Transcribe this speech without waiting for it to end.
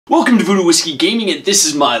Welcome to Voodoo Whiskey Gaming, and this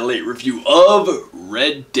is my late review of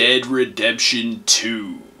Red Dead Redemption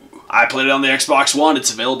 2. I played it on the Xbox One,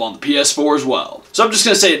 it's available on the PS4 as well. So I'm just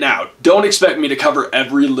going to say it now, don't expect me to cover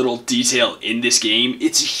every little detail in this game.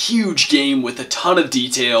 It's a huge game with a ton of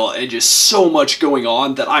detail and just so much going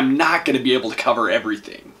on that I'm not going to be able to cover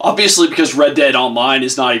everything. Obviously, because Red Dead Online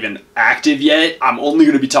is not even active yet, I'm only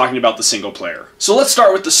going to be talking about the single player. So let's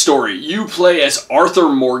start with the story. You play as Arthur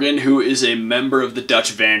Morgan, who is a member of the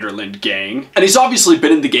Dutch Vanderland gang. And he's obviously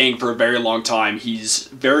been in the gang for a very long time. He's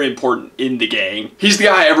very important in the gang. He's the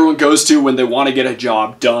guy everyone goes to when they want to get a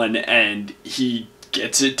job done, and he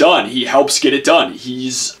gets it done. He helps get it done.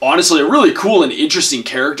 He's honestly a really cool and interesting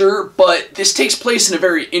character, but this takes place in a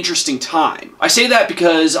very interesting time. I say that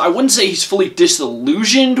because I wouldn't say he's fully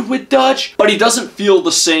disillusioned with Dutch, but he doesn't feel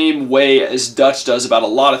the same way as Dutch does about a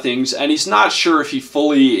lot of things, and he's not sure if he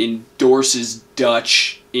fully endorses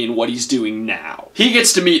Dutch in what he's doing now. He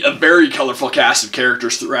gets to meet a very colorful cast of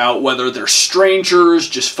characters throughout, whether they're strangers,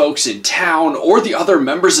 just folks in town, or the other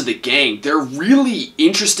members of the gang. They're really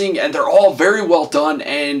interesting and they're all very well done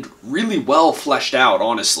and really well fleshed out,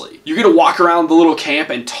 honestly. You get to walk around the little camp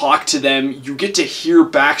and talk to them. You get to hear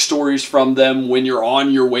backstories from them when you're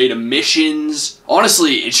on your way to missions.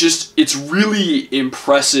 Honestly, it's really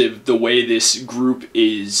impressive the way this group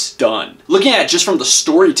is done. Looking at it just from the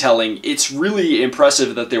storytelling, it's really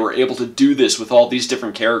impressive that they were able to do this with all these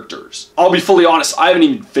different characters. I'll be fully honest, I haven't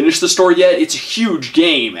even finished the story yet. It's a huge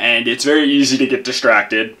game and it's very easy to get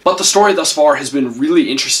distracted. But the story thus far has been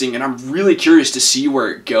really interesting and I'm really curious to see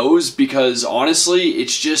where it goes because honestly,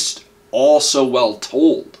 it's just all so well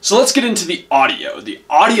told. So let's get into the audio. The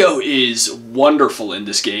audio is wonderful in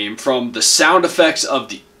this game, from the sound effects of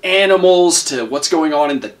the animals to what's going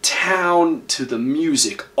on in the town to the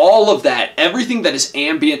music. All of that, everything that is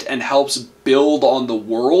ambient and helps build on the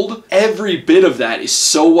world, every bit of that is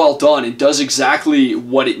so well done and does exactly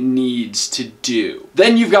what it needs to do.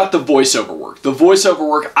 Then you've got the voiceover work. The voiceover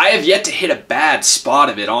work, I have yet to hit a bad spot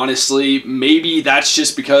of it, honestly. Maybe that's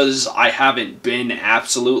just because I haven't been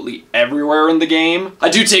absolutely everywhere in the game. I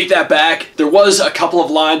do take that back. There was a couple of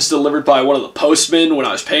lines delivered by one of the postmen when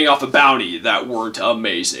I was paying off a bounty that weren't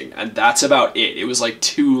amazing, and that's about it. It was like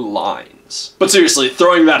 2 lines. But seriously,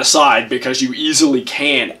 throwing that aside, because you easily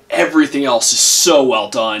can, everything else is so well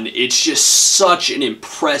done. It's just such an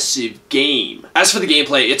impressive game. As for the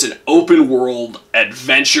gameplay, it's an open world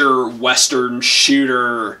adventure western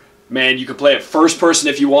shooter. Man, you can play it first person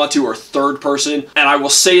if you want to, or third person. And I will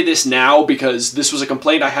say this now because this was a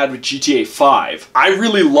complaint I had with GTA 5. I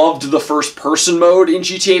really loved the first person mode in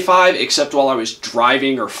GTA 5, except while I was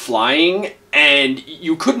driving or flying, and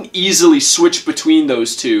you couldn't easily switch between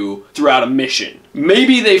those two throughout a mission.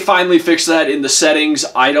 Maybe they finally fixed that in the settings,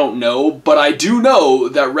 I don't know, but I do know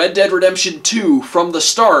that Red Dead Redemption 2 from the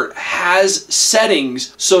start has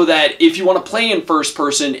settings so that if you want to play in first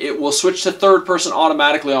person, it will switch to third person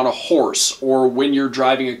automatically on a horse or when you're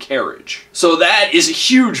driving a carriage. So that is a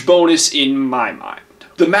huge bonus in my mind.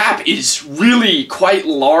 The map is really quite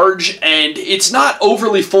large and it's not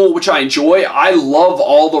overly full, which I enjoy. I love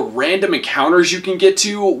all the random encounters you can get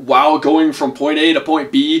to while going from point A to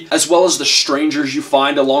point B, as well as the strangers you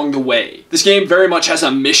find along the way. This game very much has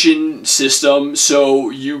a mission system,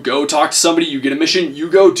 so you go talk to somebody, you get a mission, you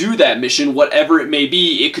go do that mission, whatever it may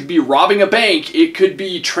be. It could be robbing a bank, it could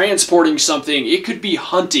be transporting something, it could be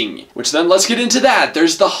hunting, which then let's get into that.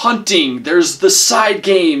 There's the hunting, there's the side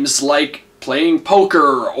games like playing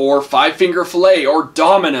poker or 5-Finger Filet or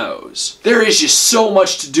dominoes. There is just so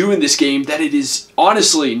much to do in this game that it is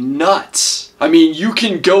honestly nuts. I mean, you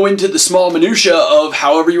can go into the small minutia of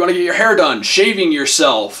however you want to get your hair done, shaving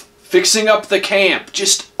yourself, fixing up the camp,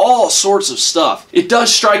 just all sorts of stuff. It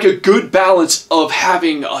does strike a good balance of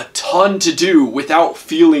having a ton to do without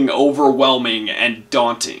feeling overwhelming and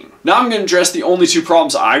daunting. Now I'm going to address the only 2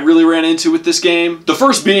 problems I really ran into with this game. The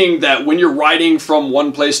first being that when you're riding from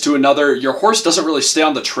one place to another, your horse doesn't really stay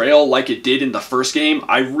on the trail like it did in the first game.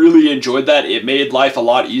 I really enjoyed that. It made life a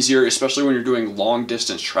lot easier, especially when you're doing long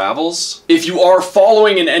distance travels. If you are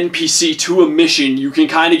following an NPC to a mission, you can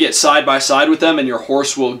kind of get side by side with them and your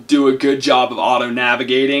horse will do a good job of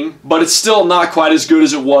auto-navigating, but it's still not quite as good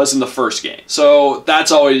as it was in the first game. So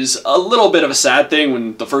that's always a little bit of a sad thing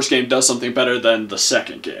when the first game does something better than the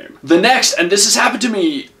second game. The next, and this has happened to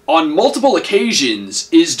me on multiple occasions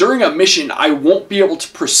is during a mission I won't be able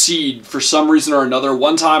to proceed for some reason or another.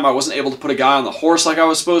 One time I wasn't able to put a guy on the horse like I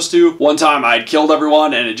was supposed to. One time I had killed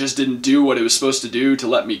everyone and it just didn't do what it was supposed to do to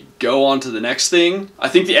let me go on to the next thing. I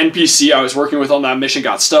think the NPC I was working with on that mission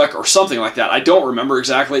got stuck or something like that. I don't remember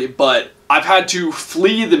exactly, but I've had to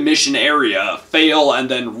flee the mission area, fail, and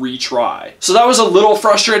then retry. So that was a little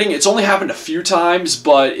frustrating. It's only happened a few times,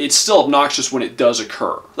 but it's still obnoxious when it does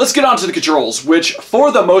occur. Let's get on to the controls, which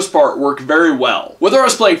for the most part work very well. Whether I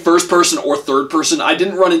was playing first person or third person, I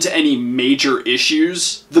didn't run into any major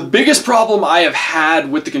issues. The biggest problem I have had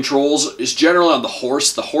with the controls is generally on the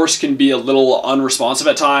horse. The horse can be a little unresponsive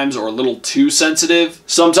at times or a little too sensitive.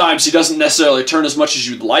 Sometimes he doesn't necessarily turn as much as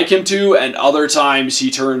you'd like him to, and other times he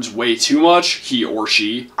turns way too much, he or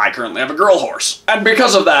she. I currently have a girl horse. And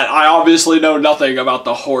because of that, I obviously know nothing about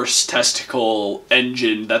the horse testicle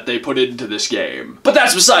engine that they put into this game. But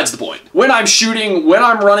that's besides the point. When I'm shooting, when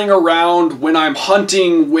I'm running around, when I'm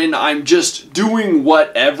hunting, when I'm just doing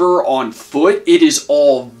whatever on foot, it is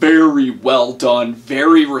all very well done,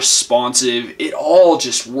 very responsive. It all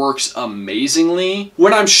just works amazingly.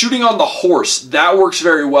 When I'm shooting on the horse, that works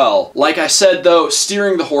very well. Like I said though,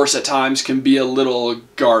 steering the horse at times can be a little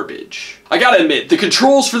garbage. I gotta admit, the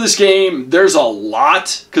controls for this game, there's a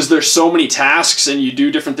lot, because there's so many tasks and you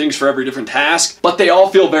do different things for every different task, but they all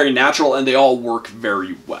feel very natural and they all work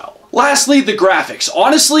very well. Lastly, the graphics.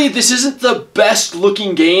 Honestly, this isn't the best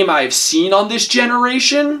looking game I've seen on this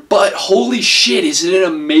generation, but holy shit, is it an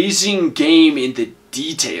amazing game in the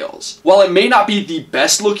details. While it may not be the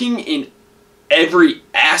best looking in every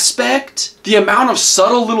aspect, the amount of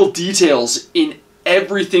subtle little details in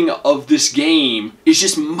everything of this game is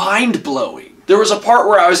just mind-blowing. There was a part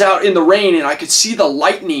where I was out in the rain and I could see the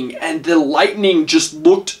lightning, and the lightning just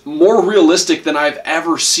looked more realistic than I've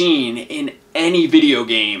ever seen in any video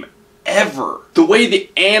game ever. The way the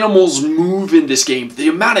animals move in this game, the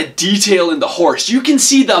amount of detail in the horse, you can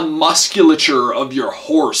see the musculature of your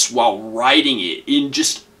horse while riding it in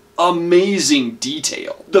just amazing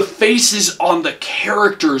detail. The faces on the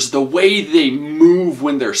characters, the way they move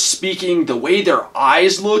when they're speaking, the way their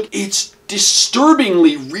eyes look, it's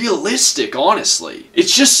disturbingly realistic, honestly.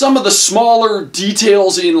 It's just some of the smaller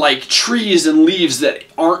details in like trees and leaves that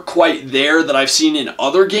aren't quite there that I've seen in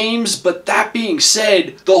other games, but that being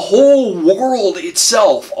said, the whole world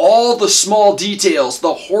itself, all the small details,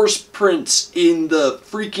 the horse prints in the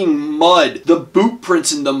freaking mud, the boot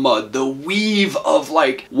prints in the mud, the weave of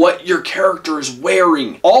like what your character is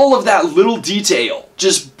wearing, all of that little detail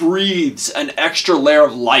just breathes an extra layer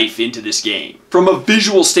of life into this game. From a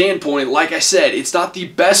visual standpoint, like I said, it's not the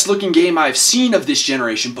best looking game I've seen of this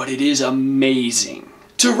generation, but it is amazing.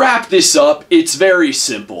 To wrap this up, it's very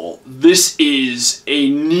simple. This is a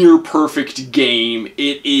near perfect game.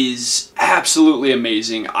 It is absolutely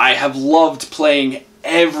amazing. I have loved playing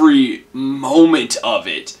every moment of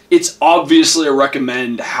it. It's obviously a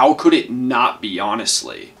recommend. How could it not be,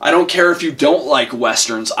 honestly? I don't care if you don't like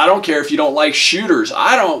westerns. I don't care if you don't like shooters.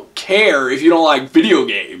 I don't care if you don't like video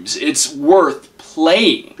games. It's worth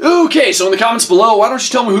playing. Okay, so in the comments below, why don't you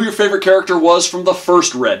tell me who your favorite character was from the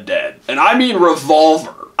first Red Dead? And I mean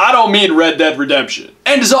Revolver. I don't mean Red Dead Redemption.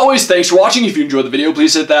 And as always, thanks for watching. If you enjoyed the video,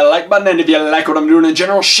 please hit that like button. And if you like what I'm doing in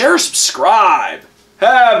general, share, subscribe.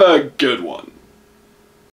 Have a good one.